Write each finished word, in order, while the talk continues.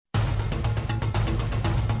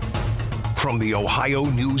From the Ohio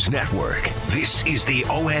News Network, this is the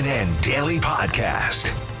ONN Daily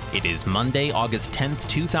Podcast. It is Monday, August 10th,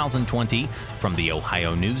 2020. From the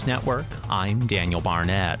Ohio News Network, I'm Daniel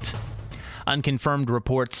Barnett. Unconfirmed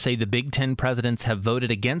reports say the Big Ten presidents have voted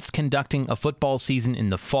against conducting a football season in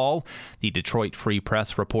the fall. The Detroit Free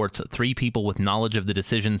Press reports 3 people with knowledge of the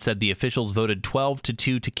decision said the officials voted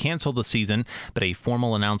 12-2 to cancel the season, but a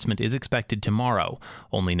formal announcement is expected tomorrow.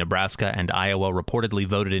 Only Nebraska and Iowa reportedly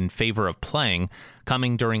voted in favor of playing.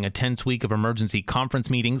 Coming during a tense week of emergency conference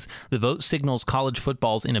meetings, the vote signals college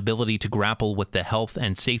football's inability to grapple with the health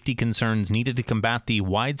and safety concerns needed to combat the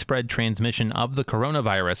widespread transmission of the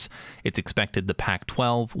coronavirus. It's expected the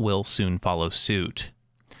Pac-12 will soon follow suit.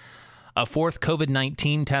 A fourth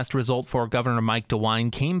COVID-19 test result for Governor Mike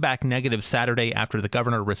DeWine came back negative Saturday after the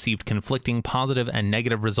governor received conflicting positive and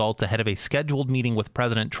negative results ahead of a scheduled meeting with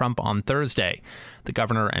President Trump on Thursday. The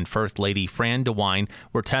governor and First Lady Fran DeWine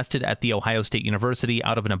were tested at The Ohio State University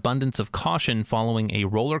out of an abundance of caution following a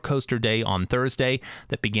roller coaster day on Thursday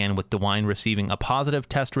that began with DeWine receiving a positive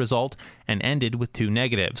test result and ended with 2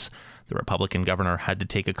 negatives. The Republican governor had to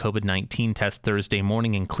take a COVID-19 test Thursday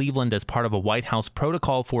morning in Cleveland as part of a White House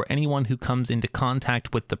protocol for anyone who comes into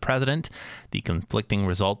contact with the president. The conflicting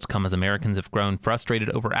results come as Americans have grown frustrated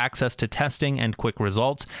over access to testing and quick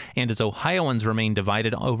results, and as Ohioans remain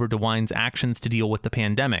divided over DeWine's actions to deal with the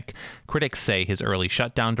pandemic. Critics say his early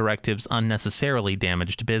shutdown directives unnecessarily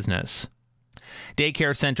damaged business.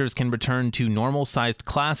 Daycare centers can return to normal-sized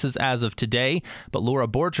classes as of today, but Laura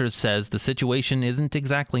Borchers says the situation isn't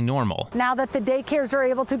exactly normal. Now that the daycares are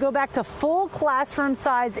able to go back to full classroom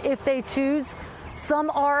size if they choose, some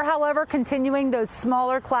are, however, continuing those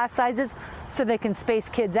smaller class sizes so they can space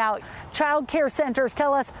kids out. Child care centers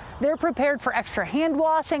tell us they're prepared for extra hand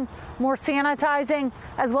washing, more sanitizing,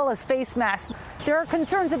 as well as face masks. There are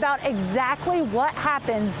concerns about exactly what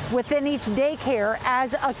happens within each daycare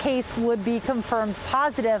as a case would be confirmed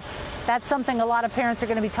positive. That's something a lot of parents are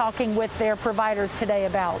going to be talking with their providers today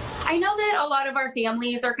about. I know that a lot of our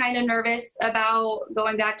families are kind of nervous about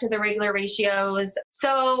going back to the regular ratios.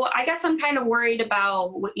 So I guess I'm kind of worried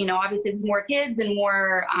about, obviously more kids and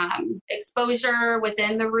more exposure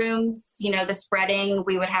within the rooms, the spreading.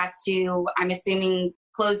 We would have to, I'm assuming,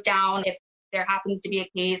 close down if there happens to be a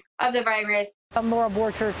case of the virus. I'm Laura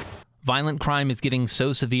Borchers. Violent crime is getting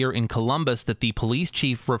so severe in Columbus that the police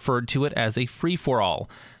chief referred to it as a free-for-all.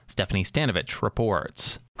 Stephanie Stanovich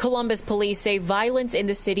reports. Columbus police say violence in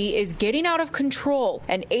the city is getting out of control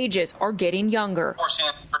and ages are getting younger. We're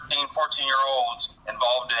seeing 13, 14-year-olds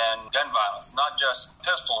involved in gun violence, not just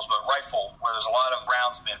pistols, but rifle, where there's a lot of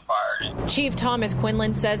rounds being fired. Chief Thomas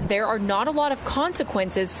Quinlan says there are not a lot of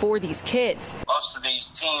consequences for these kids. Most of these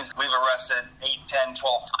teens we've arrested 8, 10,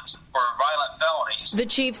 12 times for violent felonies. The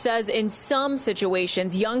chief says in some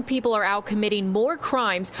situations, young people are out committing more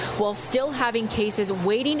crimes while still having cases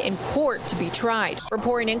waiting in court to be tried.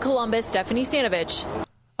 Reporting in Columbus, Stephanie Stanovich.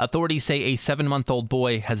 Authorities say a 7-month-old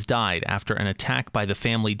boy has died after an attack by the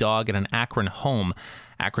family dog at an Akron home.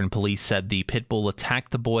 Akron police said the pit bull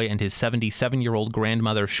attacked the boy and his 77-year-old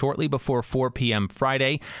grandmother shortly before 4 p.m.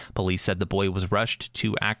 Friday. Police said the boy was rushed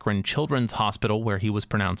to Akron Children's Hospital where he was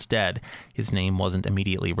pronounced dead. His name wasn't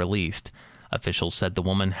immediately released. Officials said the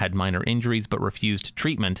woman had minor injuries but refused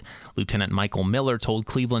treatment. Lieutenant Michael Miller told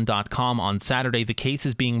Cleveland.com on Saturday the case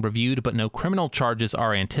is being reviewed but no criminal charges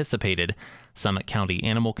are anticipated. Summit County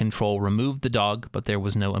Animal Control removed the dog, but there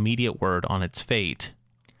was no immediate word on its fate.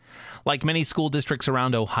 Like many school districts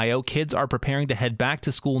around Ohio, kids are preparing to head back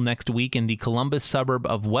to school next week in the Columbus suburb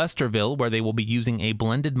of Westerville, where they will be using a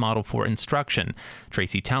blended model for instruction.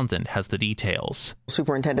 Tracy Townsend has the details.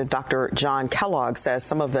 Superintendent Dr. John Kellogg says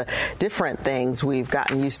some of the different things we've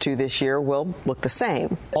gotten used to this year will look the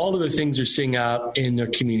same. All of the things they're seeing out in their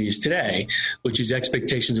communities today, which is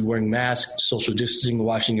expectations of wearing masks, social distancing,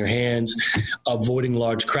 washing your hands, avoiding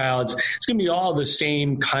large crowds. It's going to be all the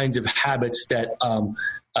same kinds of habits that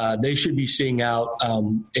they should be seeing out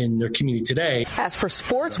in their community today. As for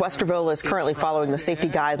sports, Westerville is currently following the safety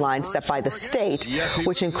guidelines set by the state,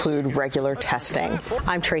 which include regular testing.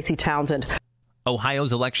 I'm Tracy Townsend.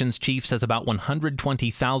 Ohio's elections chief says about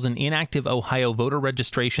 120,000 inactive Ohio voter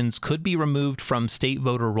registrations could be removed from state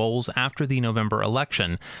voter rolls after the November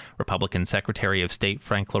election. Republican Secretary of State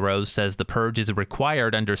Frank LaRose says the purge is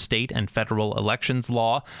required under state and federal elections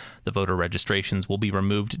law. The voter registrations will be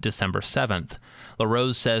removed December 7th.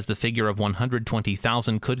 LaRose says the figure of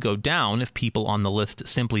 120,000 could go down if people on the list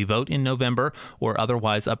simply vote in November or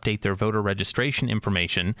otherwise update their voter registration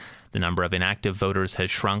information. The number of inactive voters has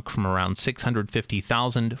shrunk from around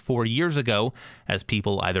 650,000 4 years ago as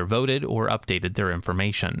people either voted or updated their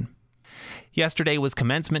information. Yesterday was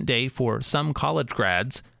commencement day for some college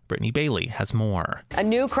grads. Brittany Bailey has more. A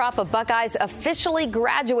new crop of Buckeyes officially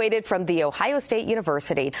graduated from The Ohio State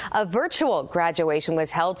University. A virtual graduation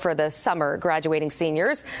was held for the summer graduating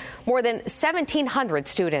seniors. More than 1,700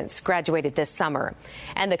 students graduated this summer.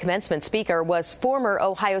 And the commencement speaker was former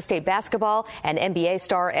Ohio State basketball and NBA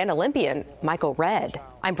star and Olympian Michael Redd.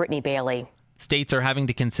 I'm Brittany Bailey. States are having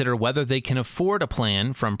to consider whether they can afford a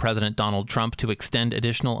plan from President Donald Trump to extend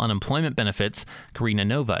additional unemployment benefits. Karina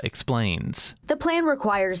Nova explains. The plan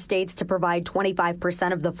requires states to provide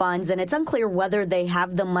 25% of the funds, and it's unclear whether they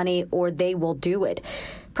have the money or they will do it.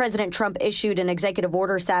 President Trump issued an executive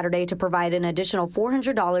order Saturday to provide an additional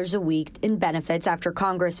 $400 a week in benefits after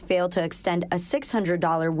Congress failed to extend a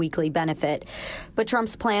 $600 weekly benefit. But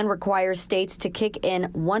Trump's plan requires states to kick in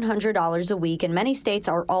 $100 a week, and many states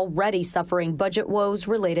are already suffering budget woes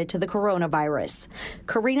related to the coronavirus.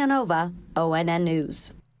 Karina Nova, ONN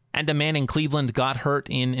News. And a man in Cleveland got hurt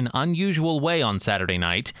in an unusual way on Saturday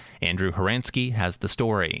night. Andrew Horansky has the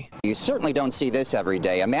story. You certainly don't see this every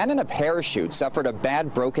day. A man in a parachute suffered a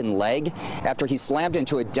bad broken leg after he slammed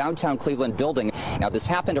into a downtown Cleveland building. Now, this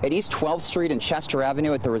happened at East 12th Street and Chester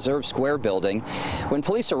Avenue at the Reserve Square building. When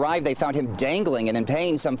police arrived, they found him dangling and in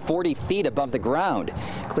pain some 40 feet above the ground.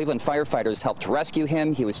 Cleveland firefighters helped rescue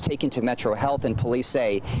him. He was taken to Metro Health, and police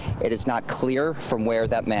say it is not clear from where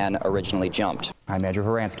that man originally jumped. I'm Andrew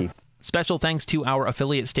Horansky. Special thanks to our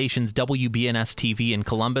affiliate stations WBNS-TV in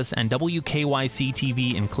Columbus and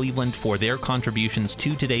WKYC-TV in Cleveland for their contributions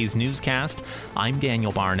to today's newscast. I'm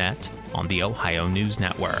Daniel Barnett on the Ohio News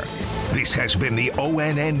Network. This has been the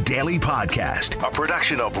ONN Daily Podcast, a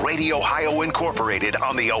production of Radio Ohio Incorporated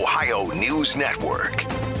on the Ohio News Network.